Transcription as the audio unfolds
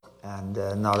and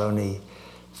not only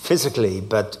physically,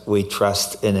 but we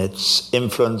trust in its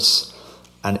influence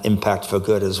and impact for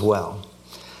good as well.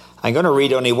 I'm going to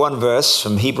read only one verse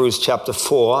from Hebrews chapter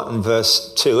 4 and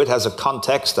verse 2. It has a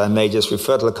context. I may just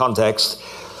refer to the context,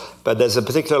 but there's a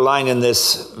particular line in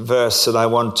this verse that I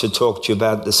want to talk to you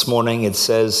about this morning. It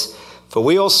says, "For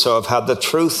we also have had the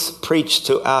truth preached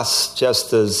to us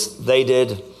just as they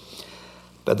did,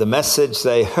 but the message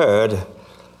they heard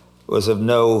was of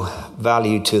no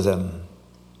value to them,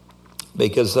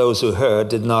 because those who heard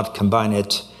did not combine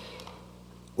it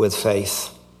with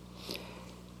faith."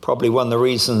 Probably one of the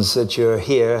reasons that you're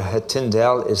here at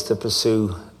Tyndale is to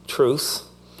pursue truth.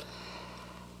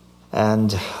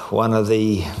 And one of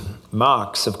the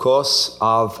marks, of course,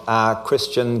 of our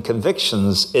Christian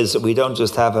convictions is that we don't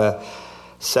just have a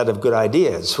set of good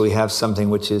ideas. We have something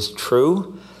which is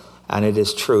true, and it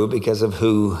is true because of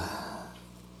who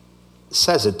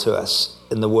says it to us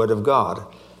in the Word of God,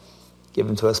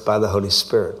 given to us by the Holy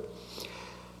Spirit.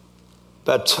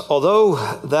 But although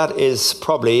that is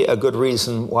probably a good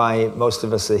reason why most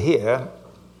of us are here,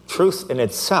 truth in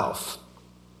itself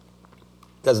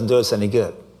doesn't do us any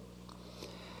good.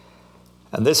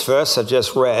 And this verse I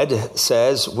just read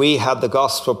says, "We had the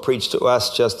gospel preached to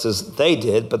us just as they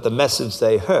did, but the message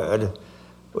they heard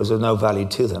was of no value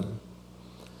to them."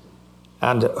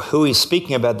 And who he's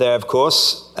speaking about there, of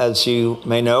course, as you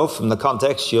may know from the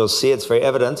context, you'll see it's very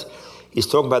evident. He's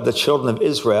talking about the children of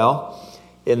Israel.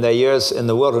 In their years in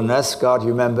the wilderness, God, you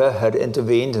remember, had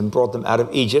intervened and brought them out of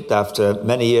Egypt after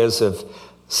many years of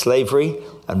slavery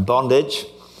and bondage.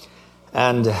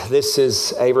 And this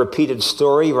is a repeated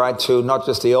story right through not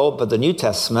just the Old, but the New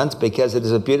Testament, because it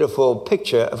is a beautiful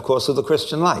picture, of course, of the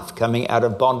Christian life. Coming out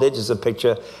of bondage is a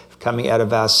picture of coming out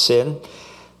of our sin.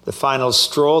 The final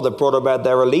straw that brought about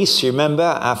their release, you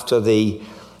remember, after the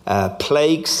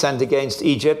plague sent against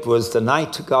Egypt, was the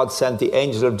night God sent the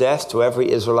angel of death to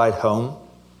every Israelite home,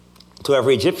 to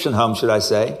every Egyptian home, should I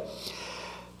say.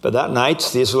 But that night,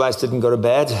 the Israelites didn't go to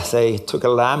bed. They took a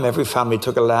lamb, every family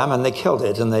took a lamb, and they killed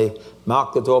it, and they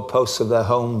marked the doorposts of their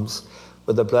homes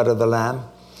with the blood of the lamb.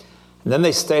 And then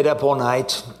they stayed up all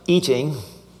night, eating,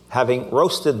 having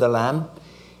roasted the lamb,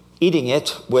 eating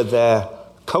it with their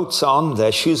coats on,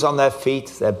 their shoes on their feet,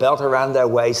 their belt around their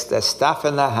waist, their staff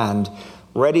in their hand,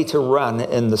 ready to run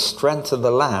in the strength of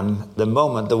the lamb the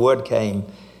moment the word came,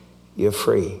 "You're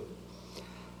free."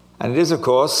 And it is, of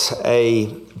course, a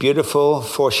beautiful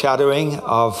foreshadowing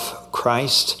of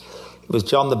Christ. It was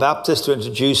John the Baptist who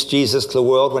introduced Jesus to the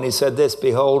world when he said this,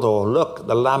 "Behold," or "Look,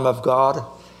 the Lamb of God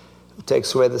who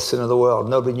takes away the sin of the world."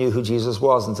 Nobody knew who Jesus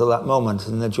was until that moment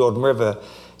in the Jordan River.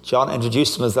 John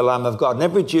introduced him as the Lamb of God. And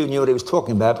every Jew knew what he was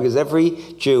talking about, because every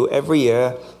Jew every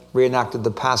year reenacted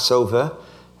the Passover,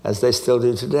 as they still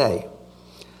do today.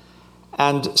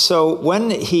 And so when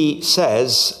he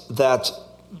says that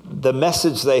the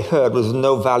message they heard was of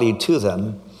no value to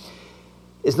them,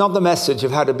 it's not the message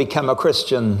of how to become a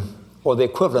Christian or the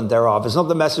equivalent thereof. It's not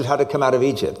the message of how to come out of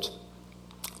Egypt.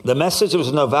 The message that was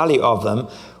of no value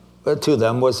to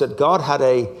them was that God had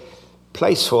a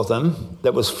place for them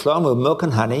that was flowing with milk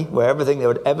and honey, where everything they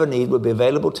would ever need would be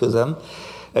available to them.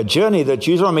 A journey that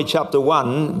Deuteronomy chapter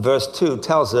 1, verse 2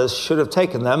 tells us should have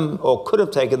taken them, or could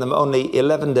have taken them, only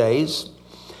 11 days.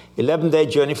 11-day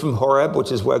journey from Horeb,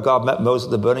 which is where God met Moses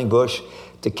at the burning bush,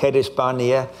 to Kadesh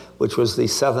Barnea, which was the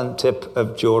southern tip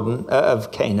of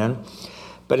Canaan.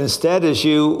 But instead, as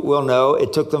you will know,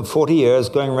 it took them 40 years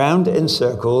going round in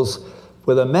circles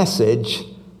with a message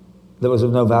that was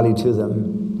of no value to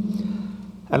them.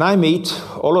 And I meet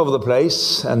all over the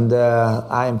place, and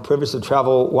I am privileged to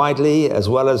travel widely, as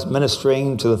well as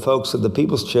ministering to the folks at the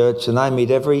People's Church, and I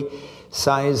meet every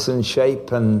size and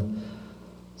shape and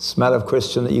smell of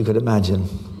Christian that you could imagine.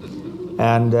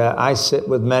 And I sit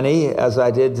with many, as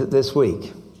I did this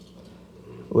week,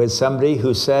 with somebody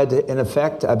who said, in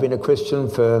effect, "I've been a Christian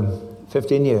for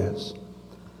 15 years,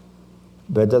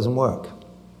 but it doesn't work.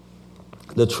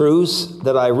 The truths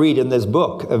that I read in this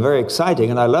book are very exciting,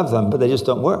 and I love them, but they just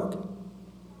don't work.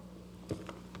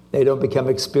 They don't become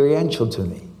experiential to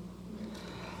me."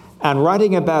 And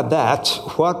writing about that,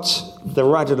 what the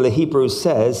writer of the Hebrews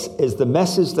says is the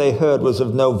message they heard was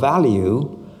of no value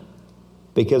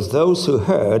because those who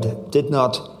heard did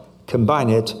not combine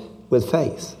it with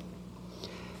faith.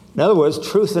 In other words,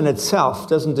 truth in itself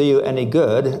doesn't do you any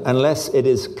good unless it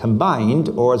is combined,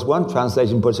 or as one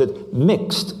translation puts it,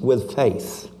 mixed with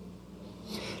faith.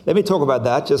 Let me talk about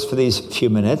that just for these few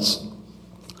minutes.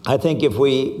 I think if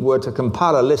we were to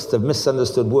compile a list of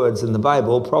misunderstood words in the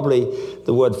Bible, probably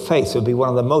the word faith would be one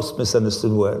of the most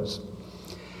misunderstood words.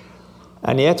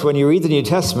 And yet, when you read the New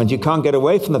Testament, you can't get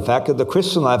away from the fact that the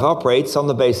Christian life operates on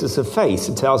the basis of faith.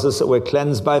 It tells us that we're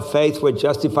cleansed by faith, we're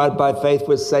justified by faith,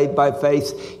 we're saved by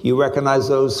faith. You recognize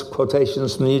those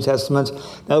quotations from the New Testament?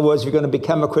 In other words, if you're going to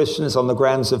become a Christian, it's on the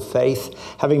grounds of faith.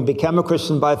 Having become a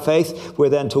Christian by faith, we're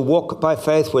then to walk by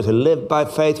faith, we're to live by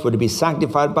faith, we're to be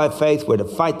sanctified by faith, we're to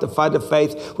fight the fight of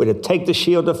faith, we're to take the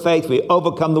shield of faith, we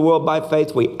overcome the world by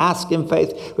faith, we ask in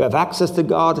faith, we have access to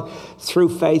God through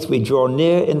faith, we draw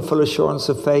near in full assurance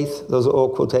of faith. Those are all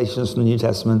quotations from the New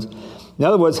Testament. In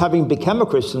other words, having become a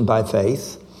Christian by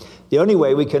faith, the only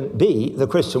way we can be the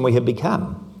Christian we have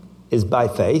become is by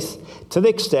faith, to the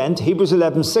extent Hebrews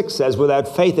 11:6 says, without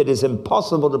faith it is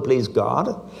impossible to please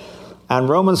God. And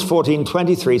Romans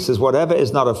 14:23 says, whatever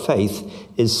is not of faith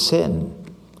is sin.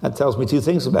 That tells me two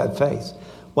things about faith.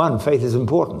 One, faith is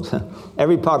important.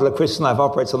 Every part of the Christian life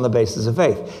operates on the basis of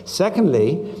faith.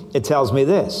 Secondly, it tells me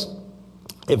this.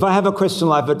 If I have a Christian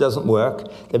life that doesn't work,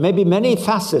 there may be many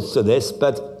facets to this,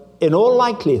 but in all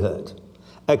likelihood,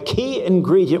 a key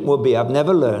ingredient will be I've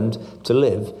never learned to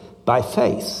live by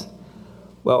faith.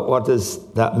 Well, what does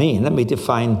that mean? Let me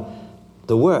define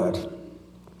the word.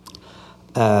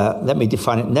 Let me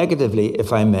define it negatively,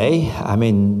 if I may. I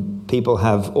mean, people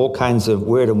have all kinds of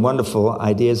weird and wonderful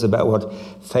ideas about what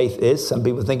faith is. Some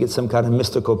people think it's some kind of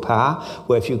mystical power,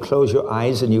 where if you close your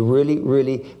eyes and you really,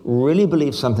 really, really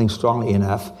believe something strongly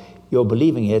enough, your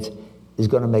believing it is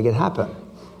going to make it happen.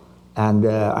 And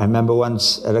I remember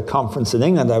once at a conference in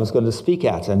England I was going to speak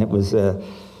at, and it was,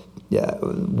 we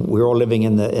were all living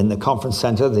in the conference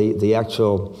center. The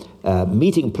actual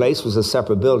meeting place was a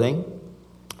separate building.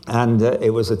 And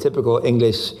it was a typical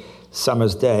English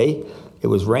summer's day. It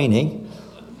was raining,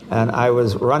 and I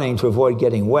was running to avoid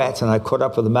getting wet, and I caught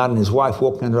up with a man and his wife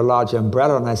walking under a large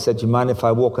umbrella, and I said, do you mind if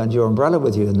I walk under your umbrella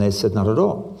with you? And they said, not at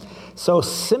all. So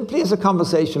simply as a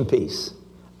conversation piece,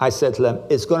 I said to them,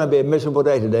 it's going to be a miserable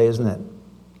day today, isn't it?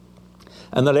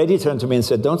 And the lady turned to me and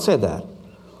said, don't say that.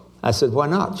 I said, why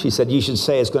not? She said, you should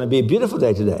say it's going to be a beautiful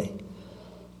day today.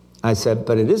 I said,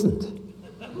 but it isn't.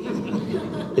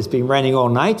 It's been raining all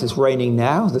night. It's raining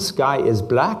now. The sky is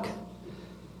black.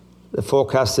 The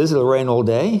forecast is it'll rain all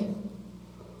day.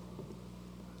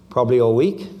 Probably all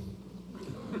week.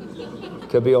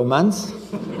 Could be all month.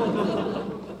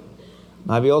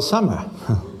 Might be all summer.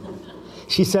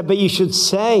 She said, but you should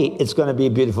say it's going to be a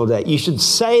beautiful day. You should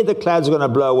say the clouds are going to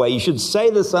blow away. You should say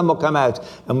the sun will come out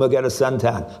and we'll get a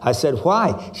suntan. I said,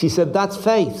 why? She said, that's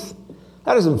faith.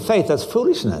 That isn't faith, that's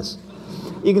foolishness.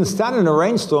 You can stand in a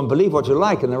rainstorm, believe what you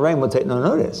like, and the rain will take no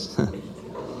notice.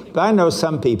 But I know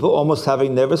some people almost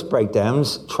having nervous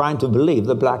breakdowns trying to believe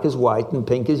that black is white and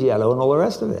pink is yellow and all the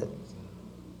rest of it.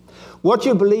 What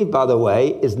you believe, by the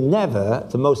way, is never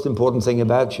the most important thing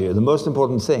about you. The most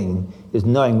important thing is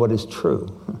knowing what is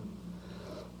true.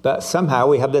 But somehow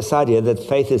we have this idea that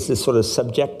faith is this sort of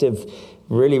subjective,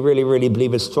 really, really, really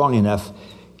believe it strong enough,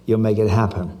 you'll make it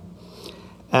happen.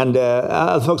 And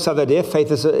other folks have the idea faith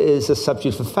is a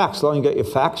substitute for facts. As long as you get your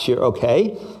facts, you're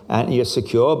okay and you're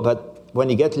secure. But when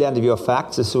you get to the end of your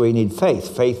facts, this is where you need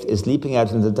faith. Faith is leaping out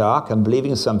into the dark and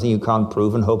believing something you can't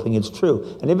prove and hoping it's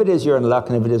true. And if it is, you're in luck,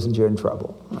 and if it isn't, you're in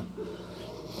trouble.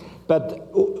 But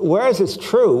whereas it's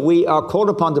true, we are called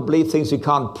upon to believe things you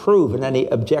can't prove in any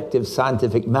objective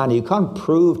scientific manner. You can't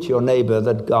prove to your neighbor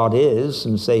that God is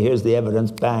and say, here's the evidence,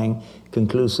 bang,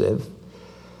 conclusive.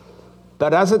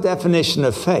 But as a definition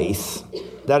of faith,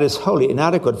 that is wholly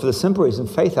inadequate for the simple reason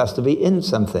faith has to be in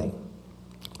something.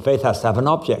 Faith has to have an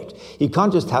object. You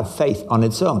can't just have faith on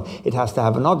its own. It has to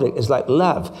have an object. It's like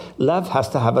love. Love has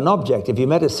to have an object. If you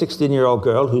met a 16-year-old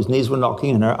girl whose knees were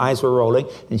knocking and her eyes were rolling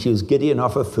and she was giddy and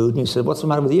off her food and you said, what's the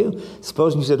matter with you?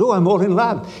 Supposing you said, oh, I'm all in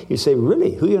love. You say,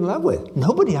 really? Who are you in love with?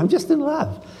 Nobody. I'm just in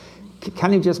love.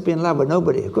 Can you just be in love with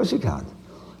nobody? Of course you can't.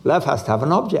 Love has to have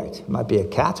an object. It might be a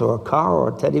cat or a car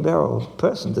or a teddy bear or a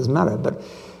person. It doesn't matter. But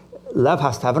love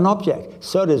has to have an object.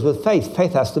 So it is with faith.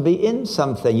 Faith has to be in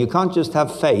something. You can't just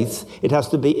have faith. It has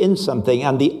to be in something.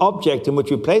 And the object in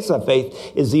which we place our faith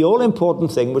is the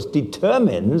all-important thing which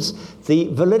determines the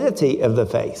validity of the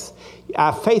faith.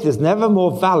 Our faith is never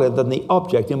more valid than the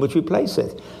object in which we place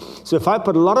it. So if I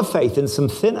put a lot of faith in some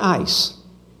thin ice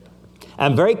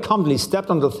and very confidently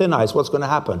stepped onto thin ice, what's going to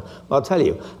happen? Well, I'll tell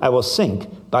you, I will sink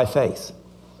by faith.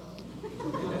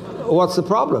 What's the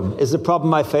problem? Is the problem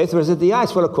my faith or is it the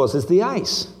ice? Well, of course, it's the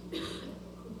ice.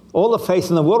 All the faith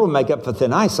in the world will make up for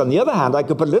thin ice. On the other hand, I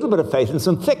could put a little bit of faith in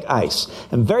some thick ice,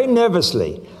 and very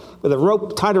nervously, with a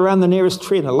rope tied around the nearest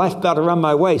tree and a life belt around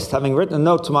my waist, having written a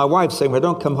note to my wife saying, if I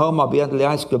don't come home, I'll be under the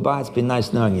ice. Goodbye, it's been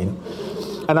nice knowing you.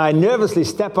 And I nervously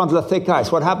step onto the thick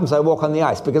ice. What happens? I walk on the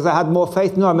ice. Because I had more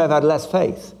faith? No, I may have had less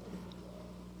faith.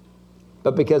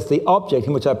 but because the object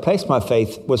in which I placed my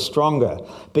faith was stronger.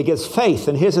 Because faith,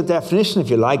 and here's a definition if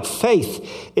you like,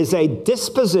 faith is a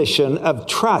disposition of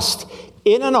trust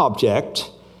in an object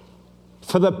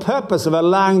for the purpose of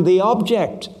allowing the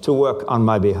object to work on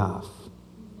my behalf.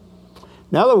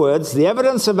 In other words, the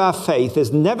evidence of our faith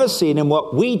is never seen in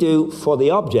what we do for the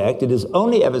object. It is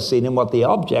only ever seen in what the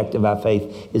object of our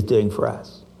faith is doing for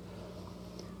us.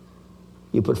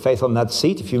 You put faith on that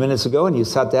seat a few minutes ago and you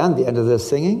sat down at the end of the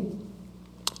singing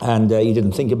and you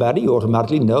didn't think about it. You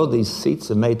automatically know these seats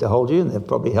are made to hold you, and they've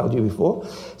probably held you before.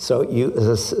 So you,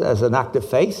 as an act of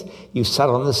faith, you sat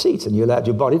on the seat and you allowed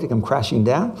your body to come crashing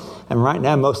down. And right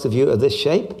now, most of you are this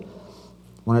shape.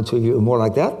 One or two of you are more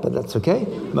like that, but that's okay.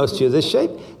 Most of you are this shape.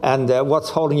 And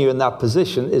what's holding you in that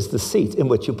position is the seat in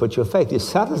which you put your faith. You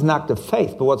sat as an act of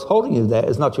faith, but what's holding you there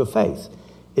is not your faith.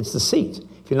 It's the seat.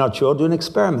 If you're not sure, do an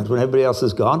experiment. When everybody else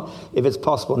is gone, if it's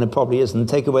possible, and it probably isn't,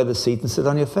 take away the seat and sit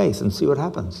on your faith and see what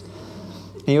happens.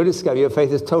 And you'll discover your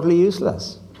faith is totally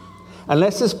useless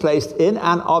unless it's placed in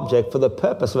an object for the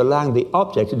purpose of allowing the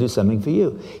object to do something for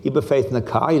you. You put faith in the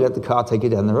car, you let the car take you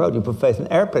down the road. You put faith in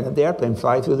an airplane, let the airplane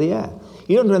fly through the air.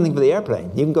 You don't do anything for the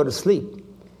airplane. You can go to sleep.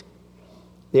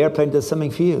 The airplane does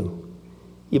something for you.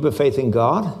 You put faith in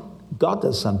God, God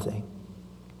does something.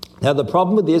 Now, the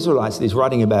problem with the Israelites that he's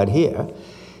writing about here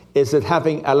is that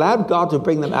having allowed God to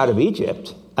bring them out of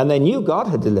Egypt, and they knew God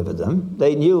had delivered them,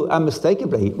 they knew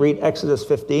unmistakably, read Exodus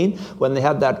 15, when they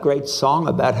had that great song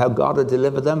about how God had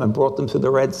delivered them and brought them through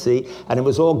the Red Sea, and it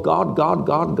was all God, God,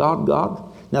 God, God,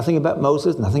 God. Nothing about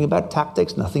Moses, nothing about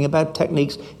tactics, nothing about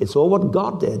techniques. It's all what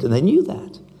God did, and they knew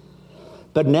that.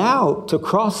 But now, to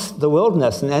cross the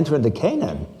wilderness and enter into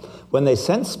Canaan, when they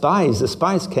sent spies, the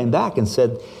spies came back and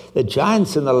said, the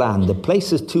giants in the land, the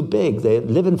place is too big. They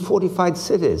live in fortified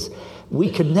cities. We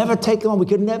could never take them on. We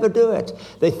could never do it.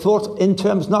 They thought in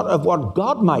terms not of what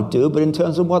God might do, but in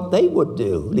terms of what they would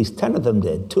do. At least 10 of them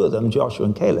did. 2 of them, Joshua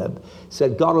and Caleb,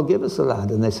 said, God will give us the land.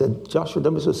 And they said, Joshua,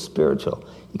 don't be so spiritual.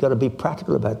 You've got to be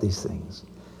practical about these things.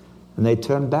 And they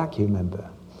turned back, you remember.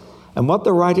 And what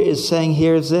the writer is saying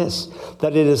here is this,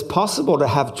 that it is possible to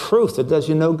have truth that does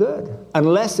you no good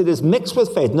unless it is mixed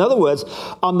with faith. In other words,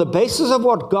 on the basis of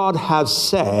what God has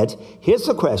said, here's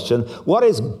the question, what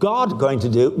is God going to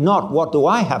do, not what do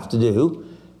I have to do?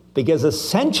 Because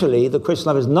essentially, the Christian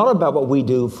life is not about what we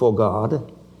do for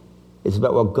God. It's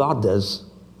about what God does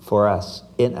for us,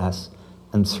 in us,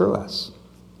 and through us.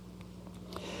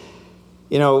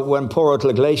 You know, when Paul wrote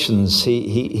to Galatians,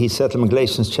 he said to them in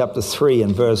Galatians chapter 3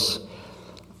 and verse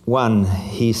 1,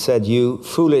 he said, you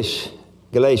foolish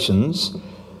Galatians,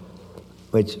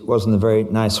 which wasn't a very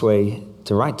nice way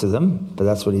to write to them, but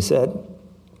that's what he said.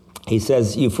 He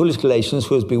says, you foolish Galatians,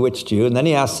 who has bewitched you? And then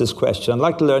he asks this question, I'd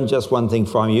like to learn just one thing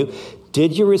from you.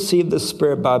 Did you receive the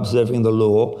Spirit by observing the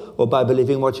law or by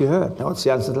believing what you heard? Now, what's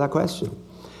the answer to that question?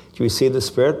 Do you receive the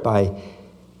Spirit by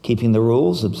keeping the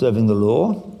rules, observing the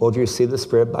law, or do you receive the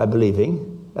Spirit by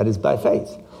believing, that is by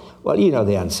faith? Well, you know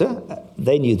the answer.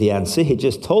 They knew the answer. He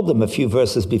just told them a few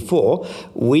verses before.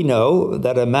 We know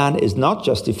that a man is not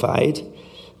justified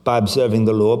by observing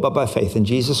the law, but by faith in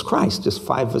Jesus Christ. Just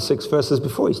 5 or 6 verses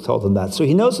before he's told them that. So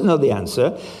he knows to know the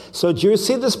answer. So do you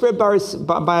receive the Spirit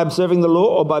by observing the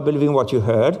law or by believing what you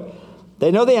heard? They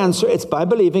know the answer. It's by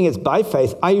believing. It's by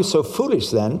faith. Are you so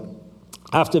foolish then?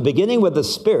 After beginning with the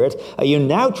Spirit, are you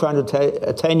now trying to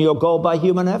attain your goal by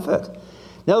human effort?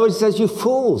 In other words, he says, you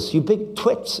fools, you big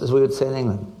twits, as we would say in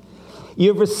England.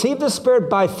 You've received the Spirit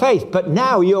by faith, but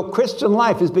now your Christian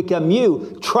life has become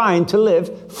you trying to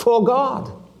live for God.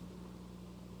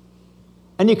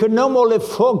 And you can no more live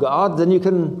for God than you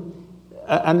can,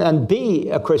 and be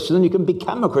a Christian, than you can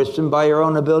become a Christian by your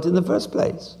own ability in the first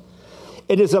place.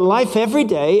 It is a life every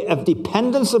day of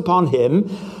dependence upon Him,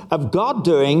 of God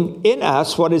doing in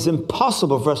us what is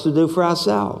impossible for us to do for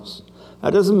ourselves.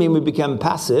 That doesn't mean we become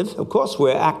passive. Of course,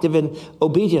 we're active in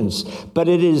obedience. But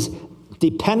it is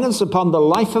dependence upon the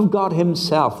life of God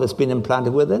Himself that's been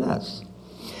implanted within us.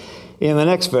 In the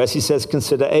next verse, he says,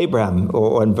 consider Abraham.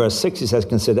 Or in verse 6, he says,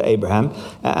 consider Abraham.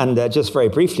 And just very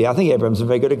briefly, I think Abraham's a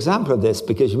very good example of this.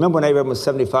 Because you remember when Abraham was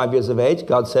 75 years of age,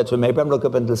 God said to him, Abraham, look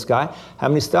up into the sky. How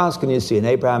many stars can you see? And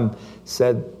Abraham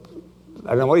said, I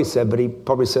don't know what he said, but he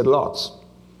probably said lots.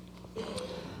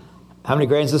 How many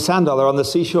grains of sand are there on the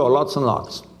seashore? Lots and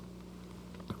lots.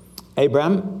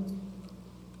 Abraham,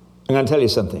 I'm going to tell you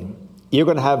something. You're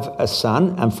going to have a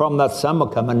son, and from that son will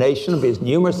come a nation, will be as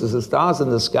numerous as the stars in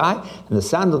the sky and the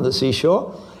sand on the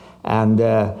seashore, and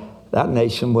that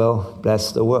nation will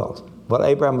bless the world. Well,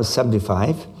 Abraham was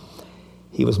 75.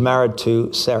 He was married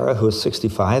to Sarah, who was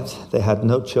 65. They had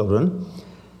no children.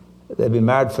 They'd been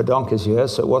married for donkey's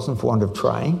years, so it wasn't for want of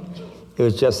trying. It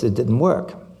was just it didn't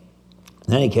work.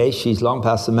 In any case, she's long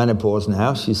past the menopause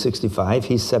now. She's 65,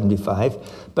 he's 75.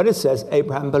 But it says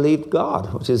Abraham believed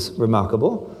God, which is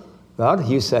remarkable. God,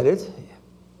 you said it,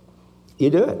 you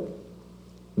do it,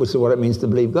 which is what it means to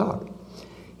believe God.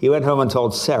 He went home and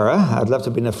told Sarah. I'd love to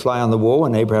have been a fly on the wall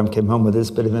when Abraham came home with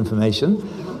this bit of information,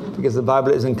 because the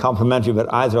Bible isn't complimentary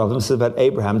about either of them. It says about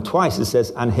Abraham twice. It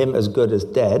says, and him as good as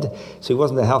dead. So he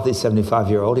wasn't a healthy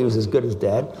 75-year-old. He was as good as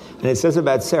dead. And it says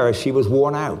about Sarah, she was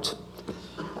worn out.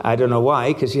 I don't know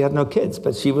why, because she had no kids,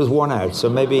 but she was worn out. So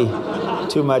maybe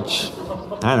too much,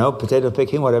 I don't know, potato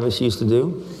picking, whatever she used to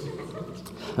do.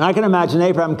 And I can imagine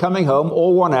Abraham coming home,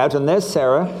 all worn out, and there's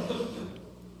Sarah.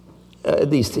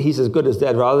 At least he's as good as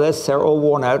dead, rather. There's Sarah, all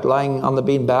worn out, lying on the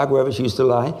beanbag, wherever she used to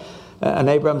lie. And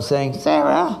Abraham saying,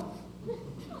 Sarah,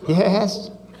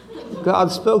 yes,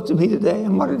 God spoke to me today.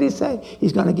 And what did he say?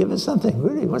 He's going to give us something.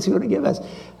 Really? What's he going to give us?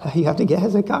 You have to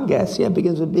guess. I can't guess. Yeah, it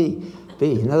begins with B.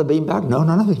 B, another beanbag? No,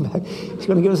 not another beanbag. He's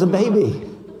going to give us a baby.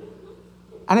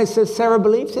 And it says Sarah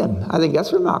believed him. I think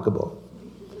that's remarkable.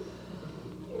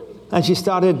 And she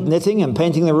started knitting and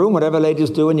painting the room, whatever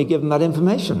ladies do when you give them that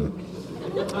information.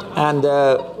 And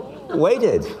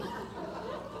waited.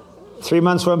 3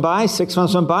 months went by, 6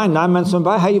 months went by, 9 months went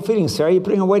by. How are you feeling, Sarah? Are you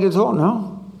putting on weight at all?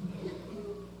 No?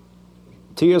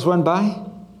 2 years went by,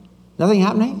 nothing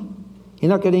happening? You're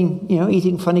not getting,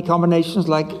 eating funny combinations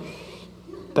like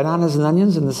bananas and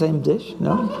onions in the same dish?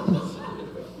 No?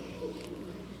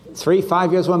 3,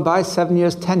 5 years went by, 7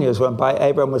 years, 10 years went by.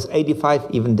 Abraham was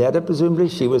 85, even deader, presumably.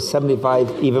 She was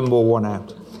 75, even more worn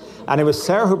out. And it was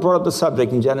Sarah who brought up the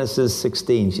subject in Genesis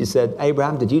 16. She said,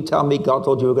 Abraham, did you tell me God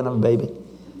told you we were going to have a baby?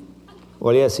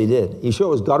 Well, yes, he did. You sure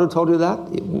it was God who told you that?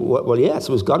 Well, yes,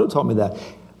 it was God who told me that.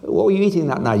 What were you eating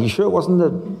that night? You sure it wasn't the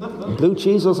blue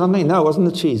cheese or something? No, it wasn't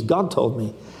the cheese. God told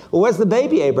me. Well, where's the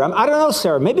baby, Abraham? I don't know,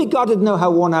 Sarah. Maybe God didn't know how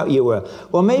worn out you were.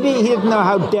 Well, maybe he didn't know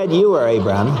how dead you were,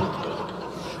 Abraham.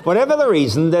 Whatever the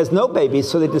reason, there's no baby,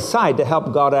 so they decide to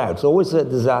help God out. It's always a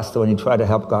disaster when you try to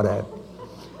help God out.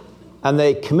 And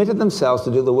they committed themselves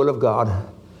to do the will of God.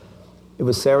 It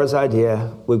was Sarah's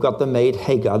idea. We've got the maid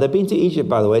Hagar. They've been to Egypt,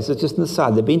 by the way, so just an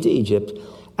aside. They've been to Egypt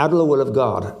out of the will of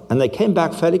God. And they came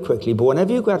back fairly quickly. But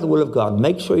whenever you go out of the will of God,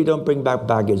 make sure you don't bring back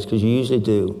baggage, because you usually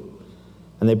do.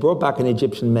 And they brought back an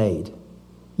Egyptian maid.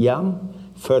 Young,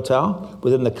 fertile,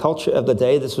 within the culture of the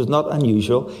day, this was not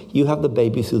unusual. You have the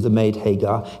baby through the maid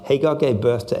Hagar. Hagar gave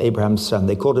birth to Abraham's son.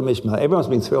 They called him Ishmael. Everyone's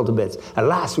been thrilled to bits. At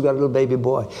last, we got a little baby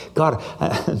boy. God,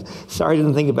 sorry I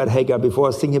didn't think about Hagar before. I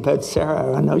was thinking about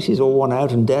Sarah. I know she's all worn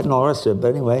out and dead and all the rest of it. But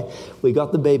anyway, we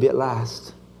got the baby at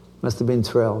last. Must have been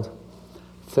thrilled.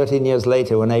 13 years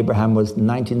later, when Abraham was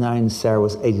 99, Sarah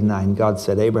was 89, God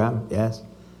said, Abraham, yes.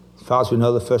 As far as we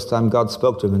know, the first time God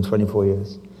spoke to him in 24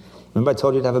 years. Remember I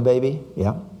told you to have a baby?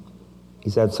 Yeah.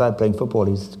 He's outside playing football.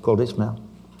 He's called Ishmael.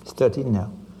 He's 13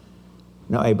 now.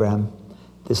 No, Abraham,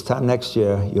 this time next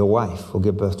year, your wife will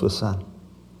give birth to a son.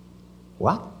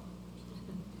 What?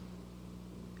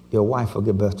 Your wife will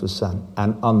give birth to a son.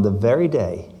 And on the very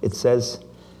day, it says,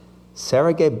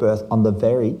 Sarah gave birth on the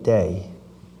very day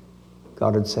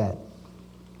God had said.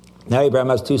 Now Abraham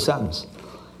has 2 sons.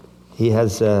 He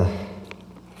has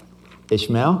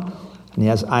Ishmael, and he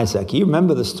has Isaac. You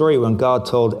remember the story when God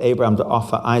told Abraham to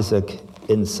offer Isaac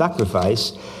in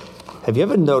sacrifice. Have you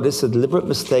ever noticed the deliberate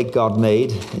mistake God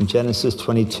made in Genesis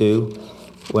 22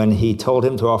 when he told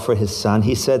him to offer his son?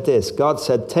 He said this, God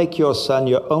said, take your son,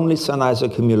 your only son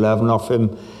Isaac, whom you love, and offer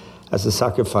him as a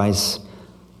sacrifice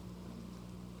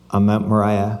on Mount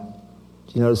Moriah.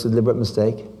 Do you notice the deliberate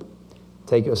mistake?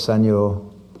 Take your son, your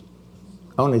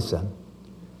only son.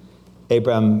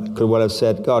 Abraham could well have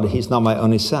said, God, he's not my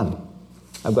only son.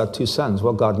 I've got 2 sons.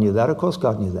 Well, God knew that. Of course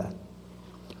God knew that.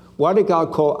 Why did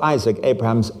God call Isaac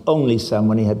Abraham's only son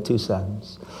when he had 2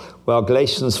 sons? Well,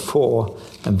 Galatians 4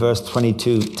 and verse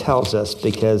 22 tells us,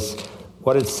 because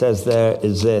what it says there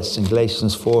is this. In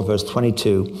Galatians 4 verse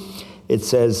 22, it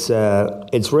says,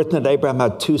 it's written that Abraham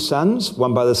had 2 sons,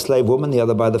 one by the slave woman, the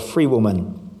other by the free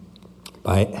woman,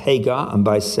 by Hagar and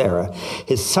by Sarah.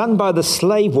 His son by the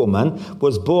slave woman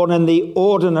was born in the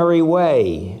ordinary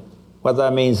way. What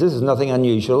that means, this is nothing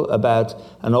unusual about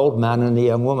an old man and a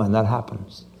young woman. That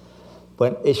happens.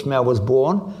 When Ishmael was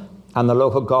born, and the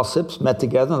local gossips met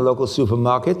together in the local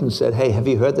supermarket and said, hey, have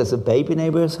you heard there's a baby in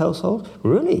Abraham's household?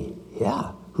 Really?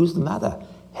 Yeah. Who's the mother?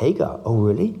 Hagar. Oh,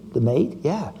 really? The maid?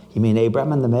 Yeah. You mean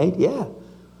Abraham and the maid? Yeah.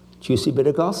 Juicy bit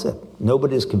of gossip.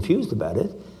 Nobody's confused about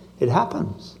it. It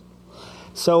happens.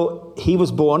 So he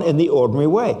was born in the ordinary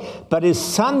way. But his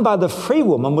son by the free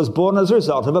woman was born as a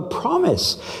result of a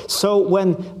promise. So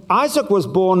when Isaac was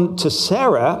born to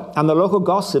Sarah, and the local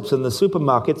gossips in the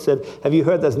supermarket said, have you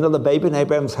heard there's another baby in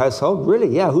Abraham's household? Really?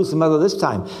 Yeah, who's the mother this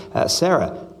time?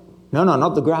 Sarah. No,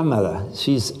 not the grandmother.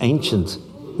 She's ancient.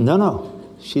 No,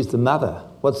 she's the mother.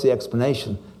 What's the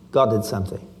explanation? God did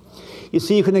something. You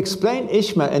see, you can explain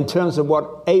Ishmael in terms of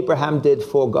what Abraham did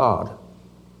for God.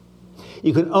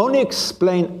 You can only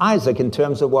explain Isaac in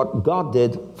terms of what God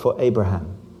did for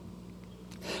Abraham.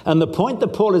 And the point that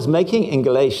Paul is making in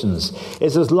Galatians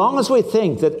is as long as we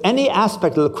think that any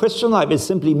aspect of the Christian life is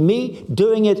simply me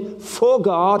doing it for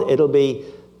God, it'll be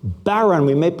barren.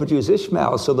 We may produce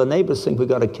Ishmael, so the neighbors think we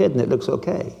got a kid and it looks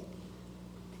okay.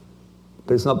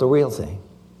 But it's not the real thing.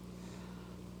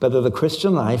 But that the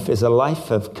Christian life is a life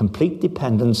of complete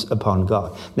dependence upon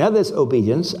God. Now there's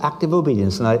obedience, active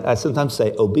obedience, and I sometimes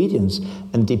say obedience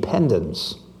and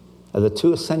dependence are the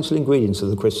two essential ingredients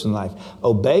of the Christian life.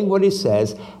 Obeying what he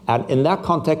says, and in that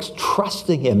context,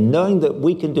 trusting him, knowing that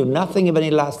we can do nothing of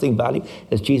any lasting value.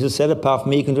 As Jesus said, apart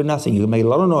from me, you can do nothing. You can make a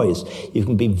lot of noise. You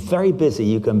can be very busy.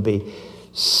 You can be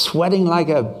sweating like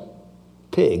a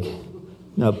pig.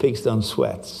 No, pigs don't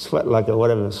sweat. Sweat like a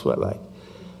whatever sweat like.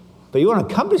 But you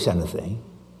won't accomplish anything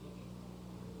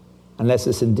unless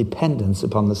it's in dependence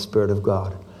upon the Spirit of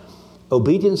God.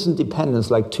 Obedience and dependence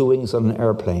like two wings on an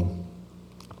airplane.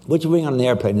 Which wing on an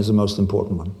airplane is the most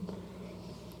important one?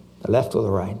 The left or the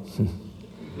right?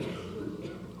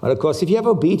 Well, of course, if you have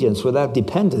obedience without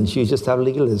dependence, you just have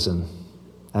legalism.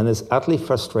 And it's utterly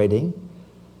frustrating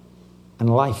and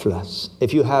lifeless.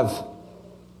 If you have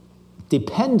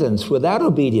dependence without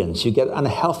obedience, you get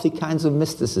unhealthy kinds of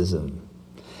mysticism.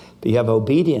 But you have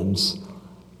obedience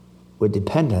with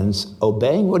dependence,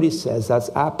 obeying what he says, that's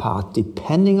our part,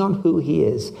 depending on who he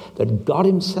is, that God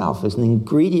himself is an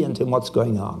ingredient in what's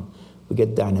going on. We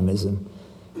get dynamism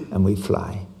and we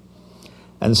fly.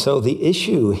 And so the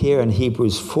issue here in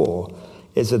Hebrews 4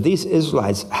 is that these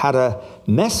Israelites had a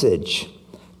message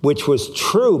which was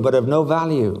true but of no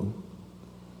value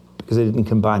because they didn't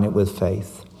combine it with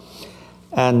faith.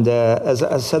 And as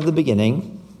I said at the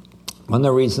beginning, one of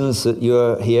the reasons that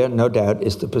you're here, no doubt,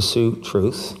 is to pursue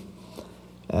truth.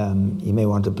 You may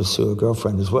want to pursue a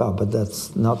girlfriend as well, but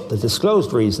that's not the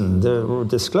disclosed reason. The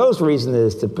disclosed reason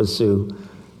is to pursue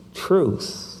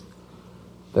truth.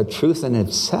 But truth in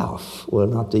itself will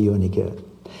not do you any good.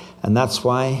 And that's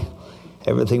why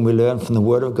everything we learn from the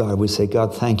Word of God, we say,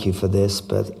 God, thank you for this,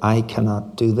 but I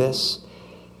cannot do this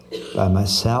by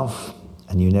myself.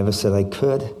 And you never said I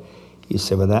could. You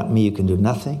said, without me, you can do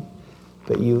nothing.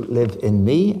 But you live in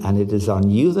me, and it is on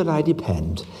you that I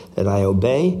depend, that I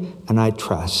obey and I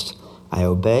trust. I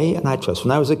obey and I trust.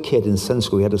 When I was a kid in Sunday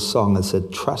school, we had a song that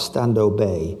said, trust and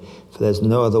obey, for there's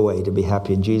no other way to be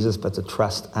happy in Jesus but to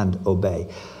trust and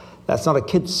obey. That's not a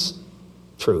kid's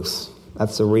truth.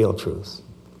 That's the real truth,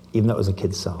 even though it was a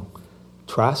kid's song.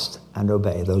 Trust and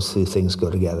obey, those two things go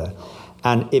together.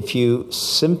 And if you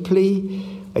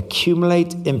simply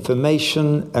accumulate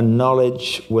information and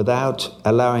knowledge without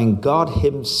allowing God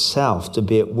himself to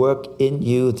be at work in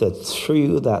you, that through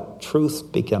you that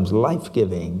truth becomes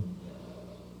life-giving,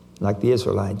 like the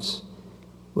Israelites,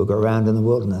 we'll go around in the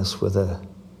wilderness with a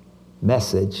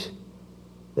message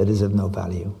that is of no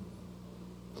value.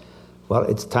 Well,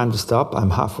 it's time to stop. I'm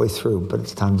halfway through, but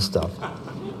it's time to stop.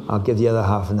 I'll give the other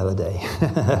half another day.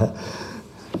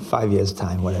 5 years'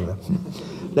 time, whatever.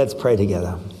 Let's pray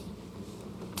together.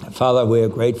 Father, we are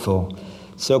grateful,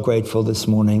 so grateful this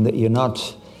morning that you're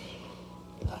not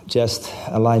just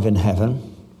alive in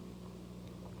heaven,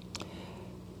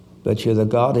 but you're the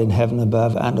God in heaven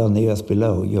above and on the earth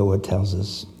below, your word tells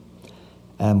us.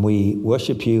 And we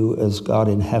worship you as God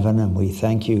in heaven, and we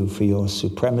thank you for your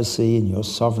supremacy and your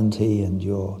sovereignty and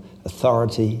your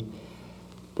authority.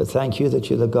 But thank you that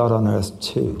you're the God on earth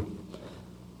too.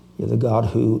 You're the God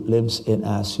who lives in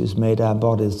us, who's made our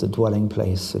bodies the dwelling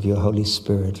place of your Holy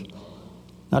Spirit,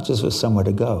 not just for somewhere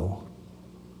to go,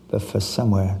 but for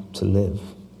somewhere to live,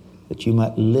 that you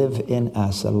might live in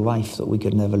us a life that we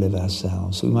could never live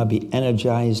ourselves. We might be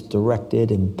energized,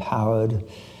 directed, empowered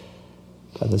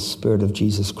by the Spirit of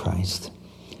Jesus Christ.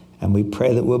 And we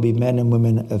pray that we'll be men and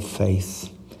women of faith.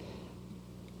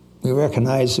 We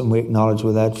recognize and we acknowledge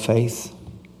without faith,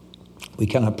 we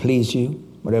cannot please you.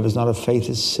 Whatever's not of faith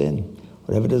is sin.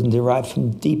 Whatever doesn't derive from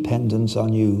dependence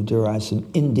on you derives from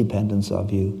independence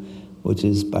of you, which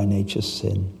is by nature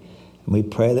sin. And we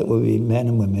pray that we'll be men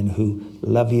and women who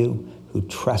love you, who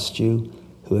trust you,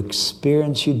 who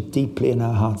experience you deeply in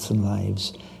our hearts and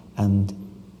lives, and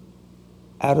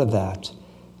out of that,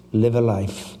 live a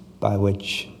life by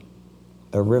which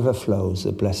a river flows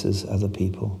that blesses other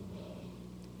people.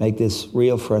 Make this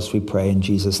real for us, we pray in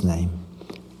Jesus' name.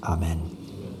 Amen.